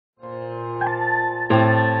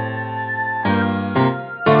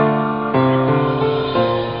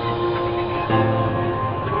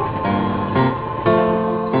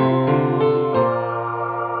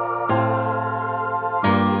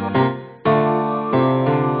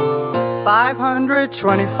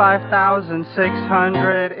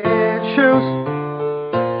525,600 issues.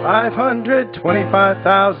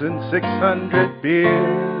 525,600 beers.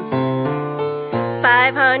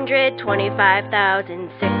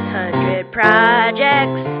 525,600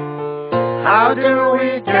 projects. How do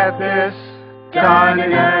we get this done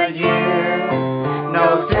in a year?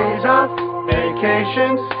 No days off,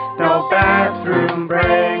 vacations, no bathroom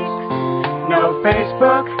breaks, no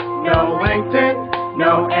Facebook, no LinkedIn,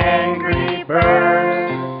 no Angry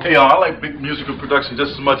Birds. Hey y'all, I like big musical production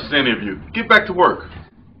just as much as any of you. Get back to work.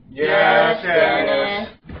 Yes, Dennis.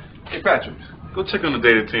 Hey Patrick, go check on the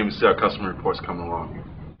data team and see how customer reports coming along.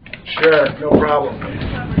 Sure, no problem.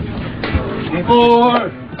 Boy!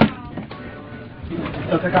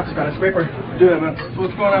 Tech Ops got a scraper. Do that, man. So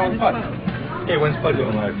what's going on with Pud? Hey, when's Pud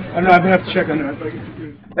doing live? I don't know, I'm gonna have to check on that.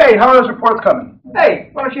 Hey, how are those reports coming? Hey,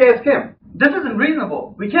 why don't you ask him? This isn't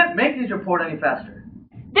reasonable. We can't make these reports any faster.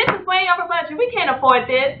 This is way over budget. We can't afford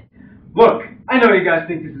this. Look, I know you guys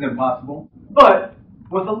think this is impossible, but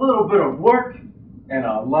with a little bit of work and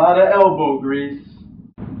a lot of elbow grease,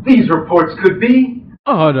 these reports could be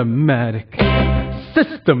automatic,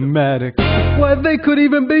 systematic. Why, they could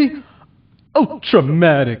even be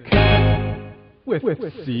ultramatic with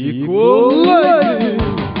SQL Lightning.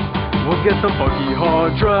 We'll get some funky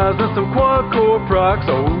hard drives and some quad-core procs,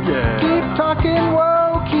 oh yeah. Keep talking,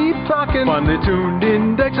 whoa, keep talking. Finely tuned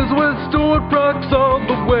indexes with stored procs all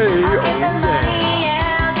the way, oh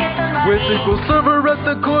yeah. With SQL Server at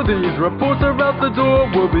the core, these reports are out the door.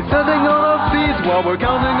 We'll be sending all our feeds while we're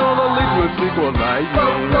counting all the leads with SQL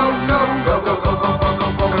Lightning. Go, go, go, go, go, go, go, go,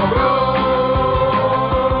 go, go, go.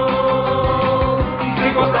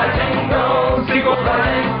 SQL Lightning, go, SQL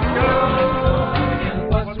Lightning, go.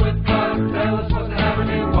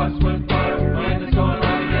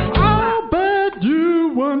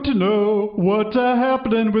 To know what's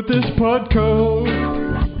happening with this pod code.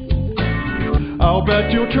 I'll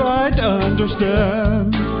bet you'll try to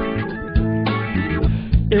understand.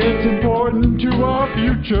 It's important to our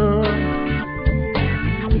future.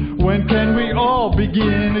 When can we all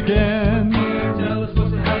begin again? Tell us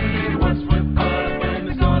what's happening, what's with pod, when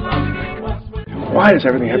it's going on. Why does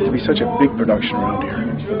everything have to be such a big production around here?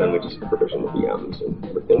 And then we just hit provision with VMs and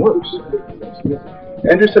everything works.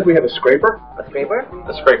 Andrew said we have a scraper? A scraper?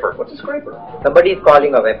 A scraper. What's a scraper? Somebody is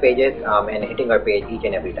calling our web pages and hitting our page each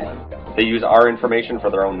and every time. They use our information for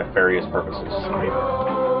their own nefarious purposes.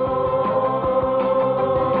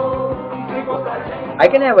 I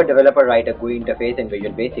can have a developer write a GUI interface in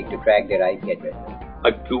Visual Basic to track their IP address.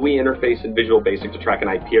 A GUI interface in Visual Basic to track an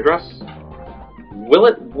IP address? Will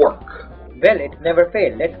it work? Well, it's never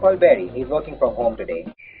failed. Let's call Barry. He's working from home today.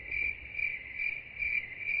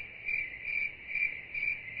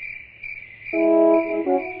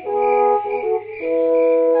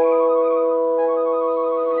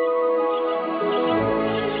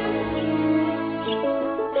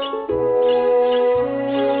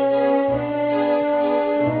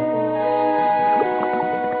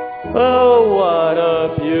 Oh, what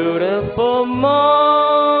a beautiful morning.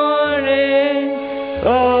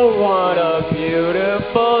 Oh, what a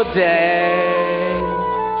beautiful day.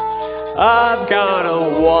 I've got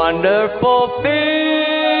a wonderful feeling.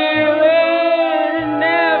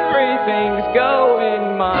 Everything's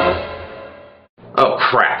going my... Oh,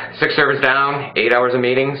 crap. 6 servers down, 8 hours of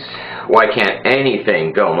meetings. Why can't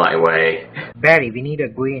anything go my way? Barry, we need a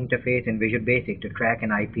GUI interface in Visual Basic to track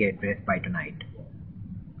an IP address by tonight.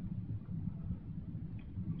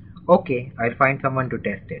 Okay, I'll find someone to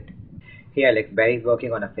test it. Hey Alex, Barry's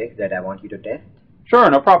working on a fix that I want you to test. Sure,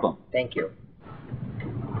 no problem. Thank you.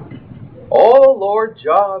 Oh, Lord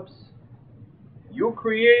Jobs, you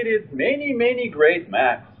created many, many great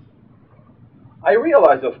Macs. I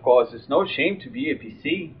realize, of course, it's no shame to be a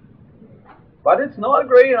PC, but it's not a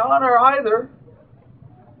great honor either.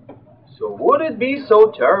 So would it be so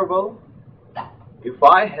terrible if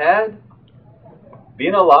I had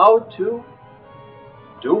been allowed to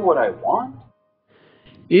do what I want?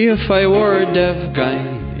 If I were a deaf guy,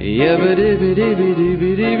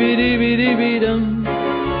 yabba-dibba-dibba-dibba-dibba-dibba-dibba-dum,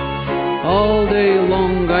 all day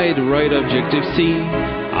long I'd write Objective-C,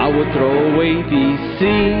 I would throw away PC.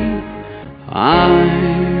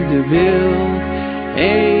 I'd build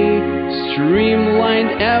a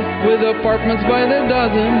streamlined app with apartments by the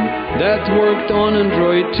dozen that worked on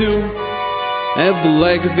Android too. A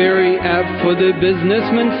BlackBerry app for the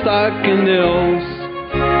businessmen stuck in the hills.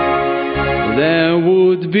 There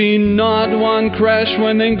would be not one crash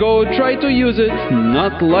when they go try to use it,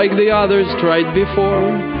 not like the others tried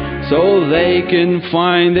before, so they can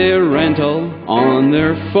find their rental on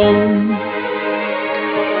their phone.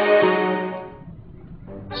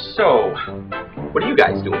 So, you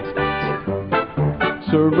guys doing tonight?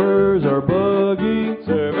 Servers are buggy,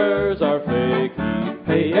 servers are flaky.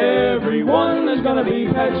 Hey everyone, there's gonna be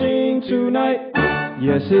patching tonight.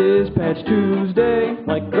 Yes, it's Patch Tuesday,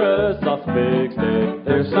 like Microsoft's fix day.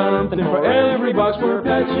 There's something for every box we're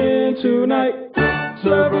patching tonight.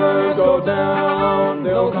 Servers go down,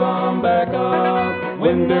 they'll come back up.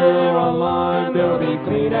 When they're online, they'll be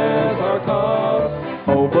clean as our cup.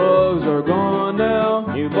 Old bugs are gone now,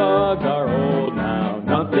 new bugs are old now.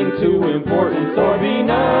 Nothing too important for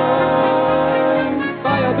benign.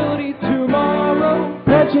 Viability tomorrow,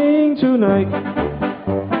 patching tonight.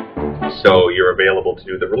 So you're available to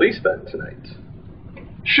do the release then tonight?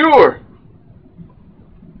 Sure.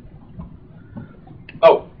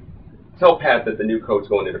 Oh, tell Pat that the new code's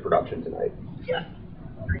going into production tonight.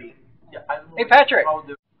 Hey Patrick!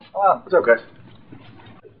 What's up, guys?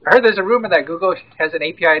 I heard there's a rumor that Google has an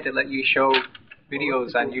API to let you show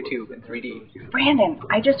videos on YouTube in 3D. Brandon,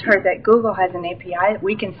 I just heard that Google has an API that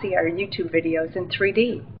we can see our YouTube videos in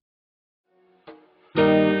 3D.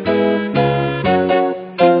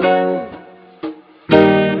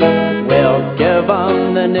 We'll give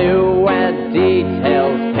them the new ad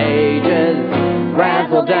details pages,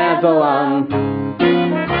 razzle-dazzle 'em.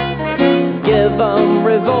 Give them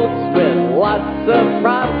results with lots of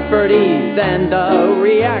properties, and the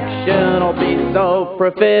reaction'll be so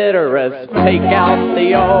profiterous. Take out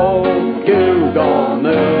the old Google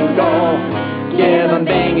Moogle, give them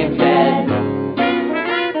Bing instead.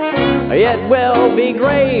 It will be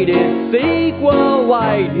great, it's sequel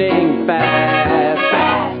lightning fast,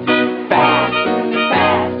 fast, fast,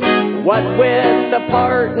 fast. What with the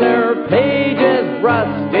partner pages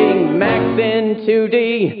rusting, Max in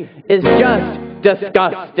 2D is just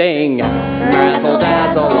disgusting. Razzle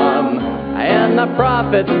dazzle 'em, and the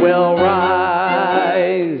profits will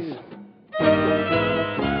rise.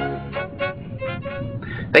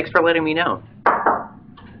 Thanks for letting me know.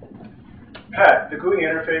 Pat, the GUI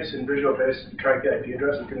interface in Visual Basic to track the IP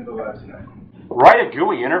address is going to go live tonight. Write a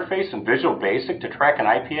GUI interface in Visual Basic to track an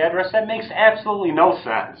IP address? That makes absolutely no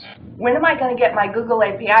sense. When am I going to get my Google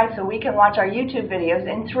API so we can watch our YouTube videos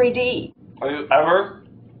in 3D? Are you ever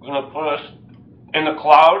going to put us in the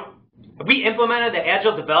cloud? Have we implemented the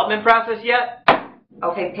agile development process yet?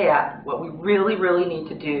 Okay, Pat, what we really need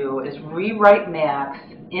to do is rewrite Max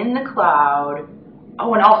in the cloud,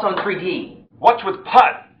 oh, and also in 3D. What's with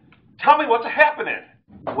PUT? Tell me what's happening.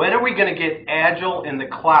 When are we going to get agile in the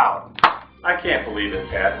cloud? I can't believe it,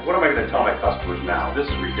 Pat. What am I going to tell my customers now? This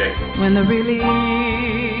is ridiculous. When the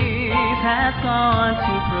release has gone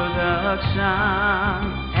to production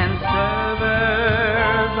and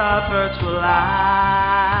servers are virtualized,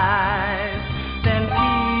 then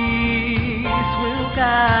peace will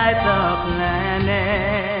guide the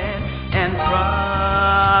planet and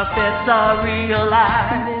profits are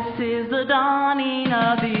realized. This is the dawning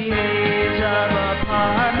of the age of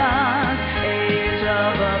apartments, age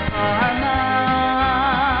of apartments.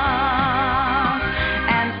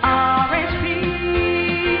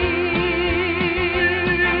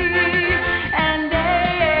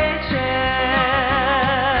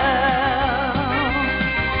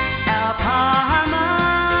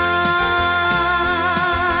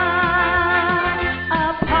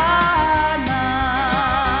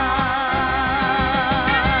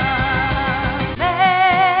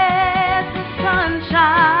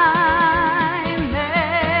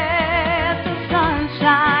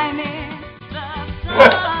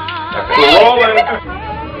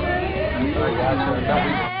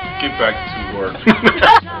 Get back to work.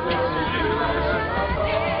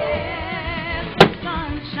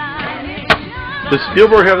 Does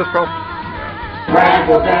Spielberg have this problem?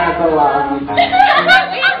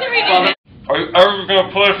 Are you ever going to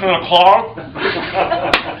put us in a cloud?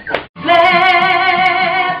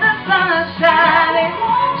 Let the sun shine,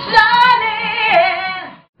 shining.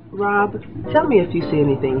 Rob, tell me if you see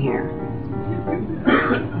anything here.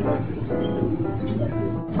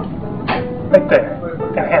 Right there.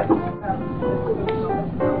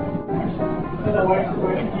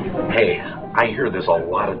 Hey, I hear there's a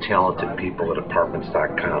lot of talented people at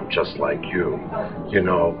apartments.com just like you. You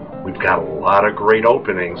know, we've got a lot of great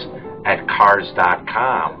openings at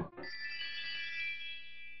cars.com.